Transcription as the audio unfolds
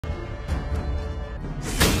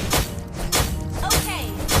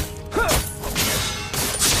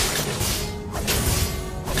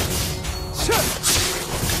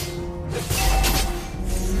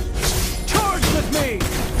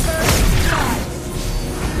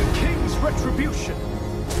retribution.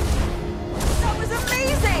 That was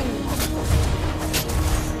amazing!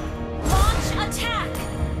 Launch attack!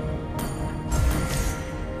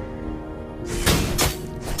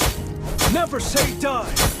 Never say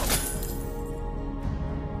die!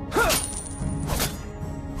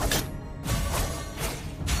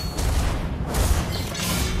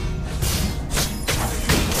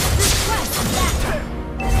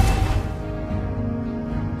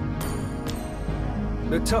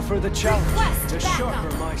 The tougher the challenge, the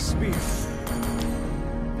sharper my spear.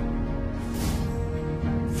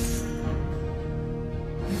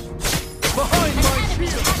 Behind my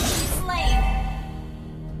shield!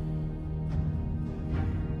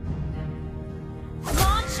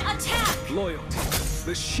 Launch attack! Loyalty,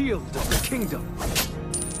 the shield of the kingdom.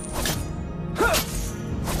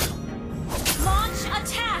 Launch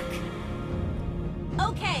attack!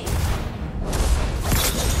 Okay.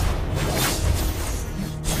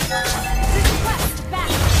 Request back!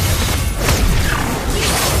 You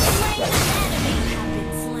have slain an enemy! Have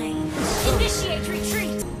been slain. Initiate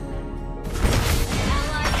retreat!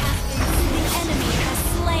 Ally has been... The enemy has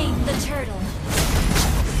slain the turtle.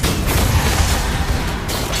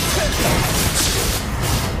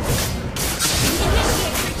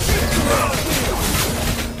 Initiate retreat!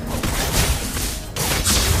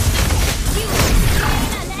 You have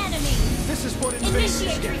slain an enemy! This is what invaders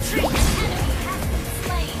Initiate get. retreat! An enemy has been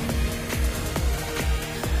slain!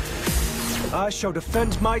 I shall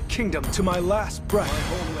defend my kingdom to my last breath.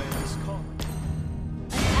 My homeland is calling.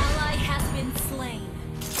 An ally has been slain.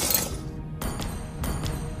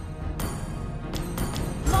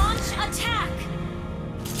 Launch attack!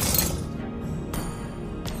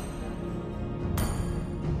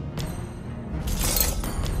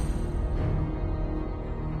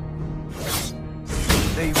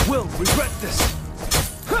 They will regret this.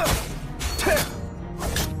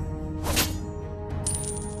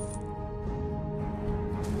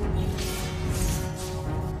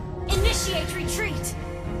 Initiate retreat!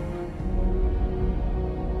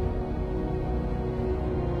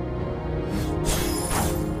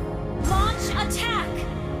 Launch attack!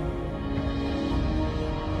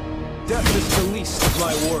 Death is the least of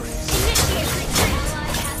my worries. Initiate retreat!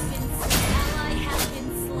 Ally has been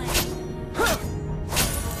slain.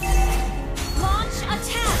 Launch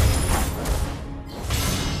attack!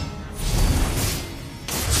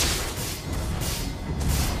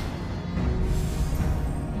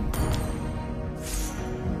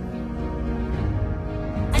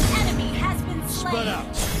 An enemy has been slain. Spread out.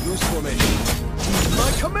 Loose formation.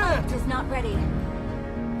 My command! Ult is not ready.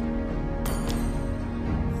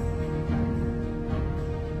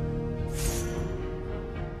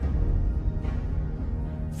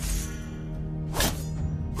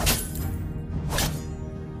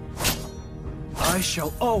 I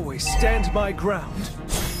shall always stand my ground.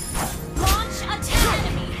 Launch attack!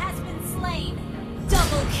 Enemy has been slain.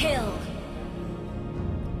 Double kill.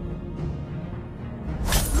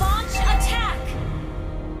 Launch attack!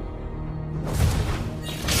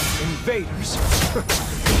 Invaders.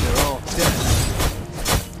 They're all dead.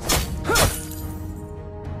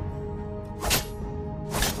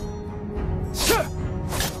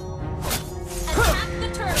 Attack the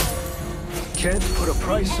turtle. Can't put a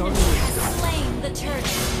price on Enemy wisdom. has slain the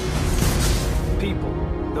turtle.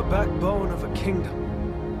 People, the backbone of a kingdom.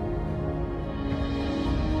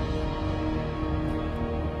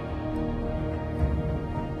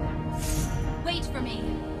 Wait for me.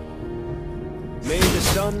 May the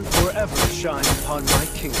sun forever shine upon my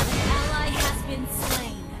kingdom. Ally has been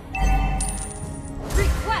slain.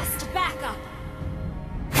 Request backup.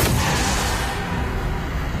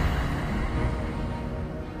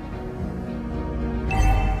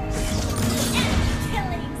 Enemy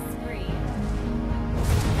killing spree.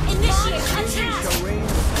 Initiate We attack. shall reign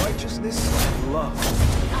with righteousness and love.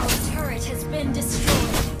 Our turret has been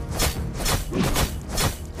destroyed.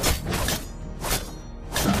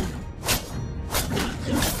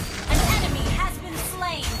 An enemy has been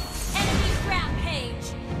slain. Enemy rampage.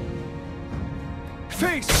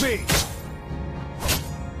 Face me!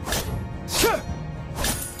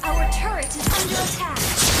 Our turret is under attack.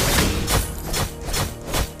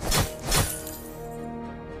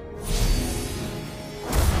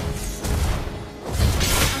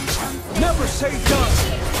 Never say die!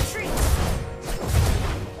 Initiate retreat.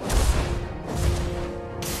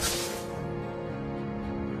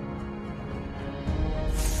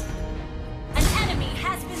 An enemy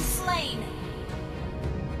has been slain.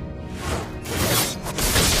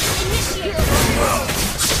 Initiate retreat.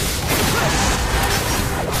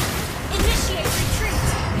 Initiate retreat.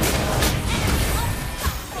 Enemy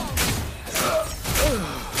unstoppable.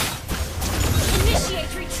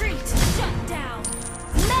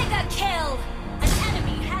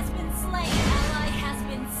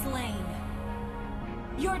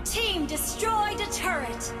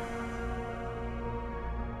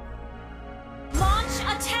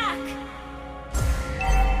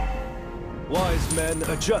 Wise men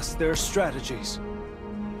adjust their strategies.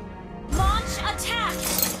 Launch attack!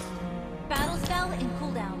 Battle spell in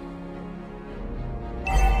cooldown.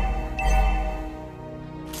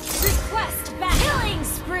 Request back. Killing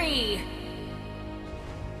spree!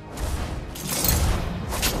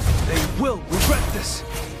 They will regret this!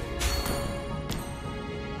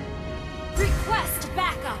 Request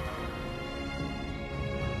backup!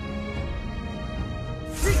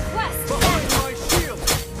 Request Behind backup! my shield!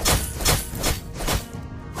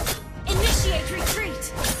 Initiate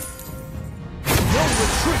retreat! No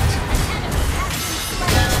retreat! An enemy has been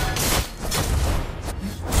slain.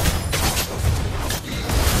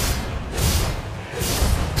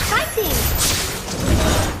 Fighting!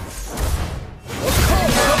 A call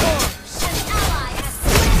to arms! An ally has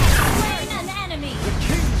slain an enemy! The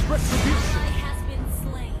king's retribution! Ally has been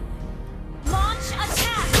slain. Launch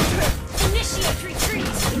attack! Initiate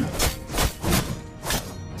retreat!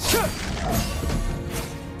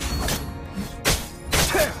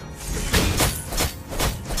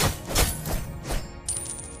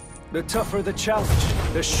 The tougher the challenge,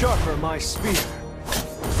 the sharper my spear.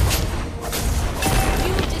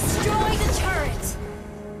 You destroy the turret!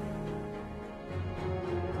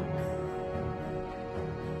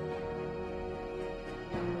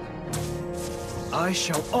 I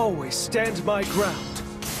shall always stand my ground.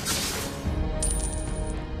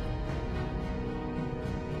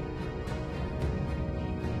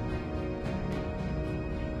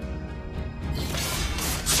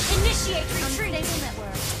 Initiate retreat! Unstable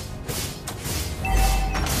network.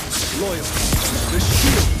 Loyalty, the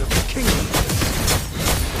shield of the kingdom.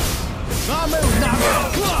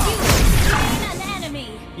 You slain an enemy!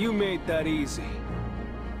 You made that easy.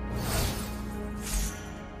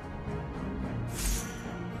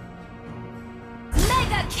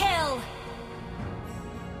 Mega kill!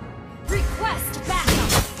 Request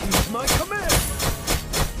backup! Heed my command!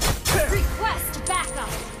 Request backup!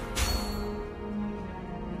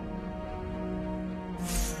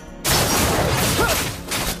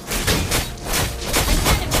 An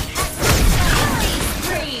enemy has been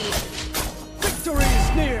slain! Victory is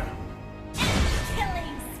near!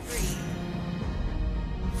 Killing spree!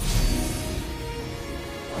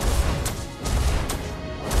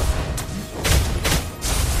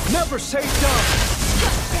 Never say die!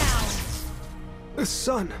 Shut down! The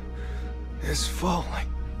sun is falling.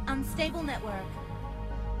 Unstable network.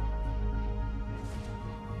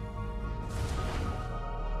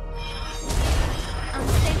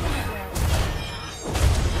 Unstable network.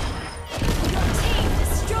 Your team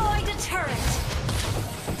destroyed a turret.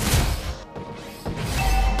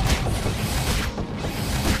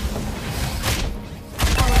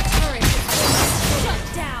 Our turret is shut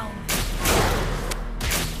down.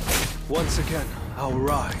 Once again, I'll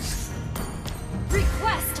rise.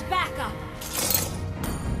 Request backup.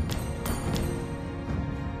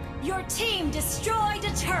 Your team destroyed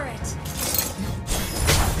a turret.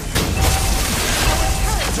 Our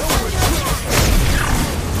turret is under attack.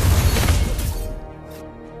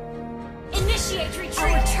 Initiate retreat.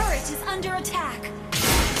 Our turret is under attack.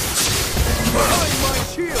 Behind my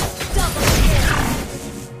shield! Double kill.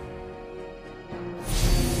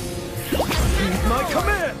 Heed my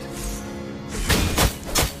command!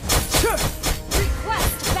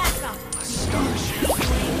 Request backup.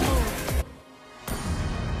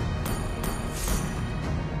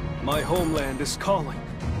 My homeland is calling.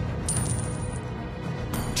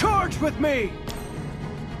 Charge with me!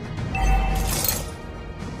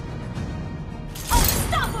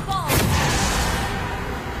 Unstoppable.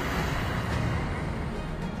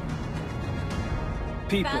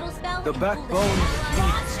 People, Battle spell the in backbone of cooldown. the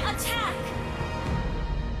Launch attack.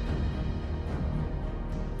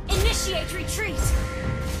 Initiate retreat.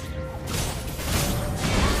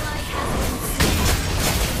 Ally has been slain.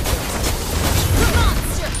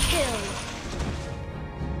 Monster kill.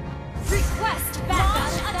 Request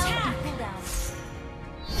backup attack.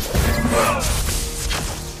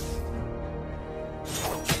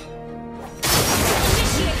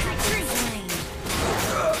 Initiate retreat.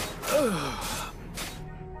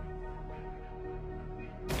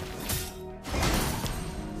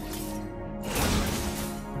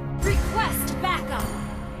 Request backup.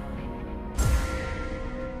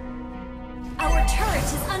 Our turret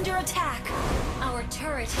is under attack. Our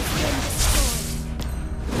turret has been destroyed.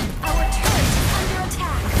 Our turret is under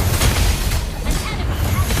attack. An enemy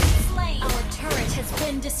has been slain. Our turret has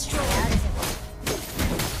been destroyed.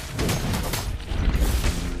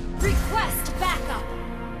 Request backup.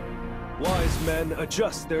 wise men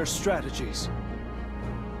adjust their strategies.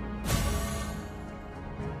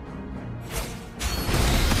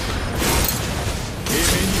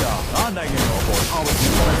 power.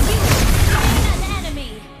 You have slain an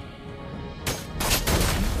enemy.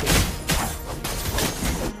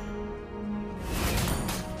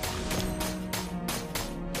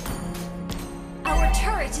 Our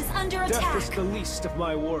turret is under Death attack. is the least of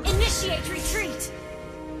my worries. Initiate retreat.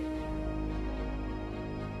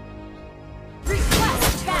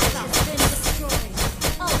 Request backup has been destroyed.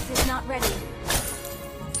 Ult is not ready.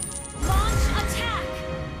 Launch attack.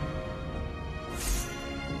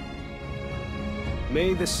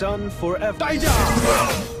 May the sun forever. You have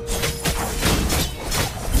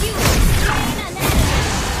slain an enemy.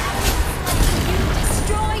 You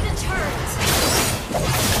destroyed a turret.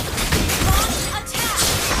 Launch attack.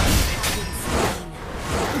 You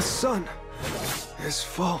have been slain. The sun is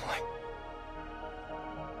falling.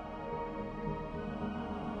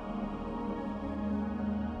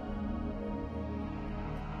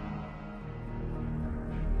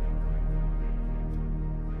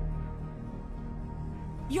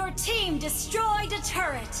 Your team destroyed a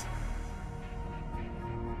turret.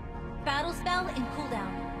 Battle spell in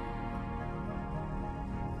cooldown.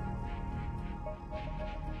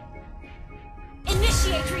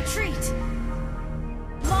 Initiate retreat.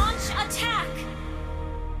 Launch attack.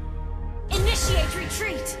 Initiate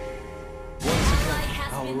retreat. Once Ally again,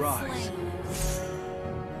 has I'll been rise. slain.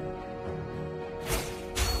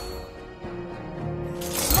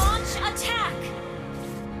 Launch attack.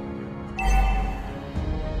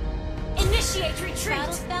 Initiate retreat.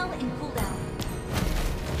 Battle spell in cooldown.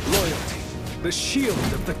 Loyalty, the shield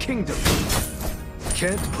of the kingdom.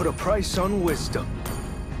 Can't put a price on wisdom.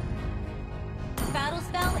 Battle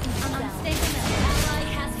spell in cooldown. Unstable ally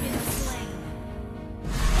has been slain.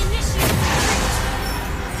 Initiate retreat.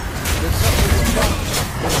 The tougher the challenge,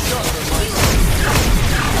 the sharper my sword.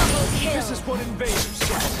 Double kill. This is what invaders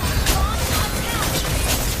say. Launch attack.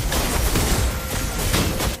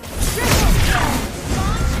 Triple kill.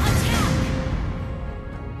 Launch attack.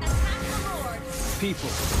 Attack the Lord.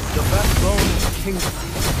 People, the backbone of the kingdom.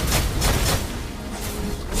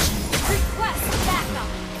 Request backup.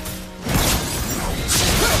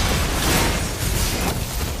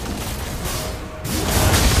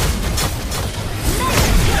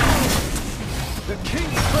 Mega kill. The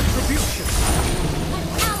king's retribution. An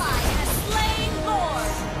ally has slain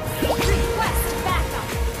Lord. Request backup.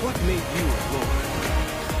 What made you a lord?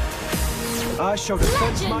 I shall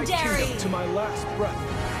defend my Legendary. kingdom to my last breath.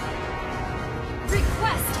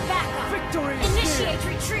 Request backup. Victory is Initiate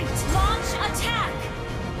retreat. Launch attack.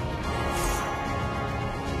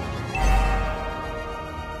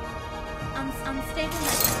 Unstable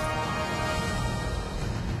network.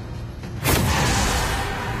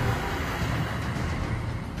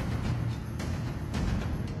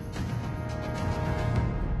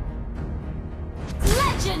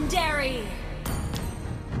 Legendary.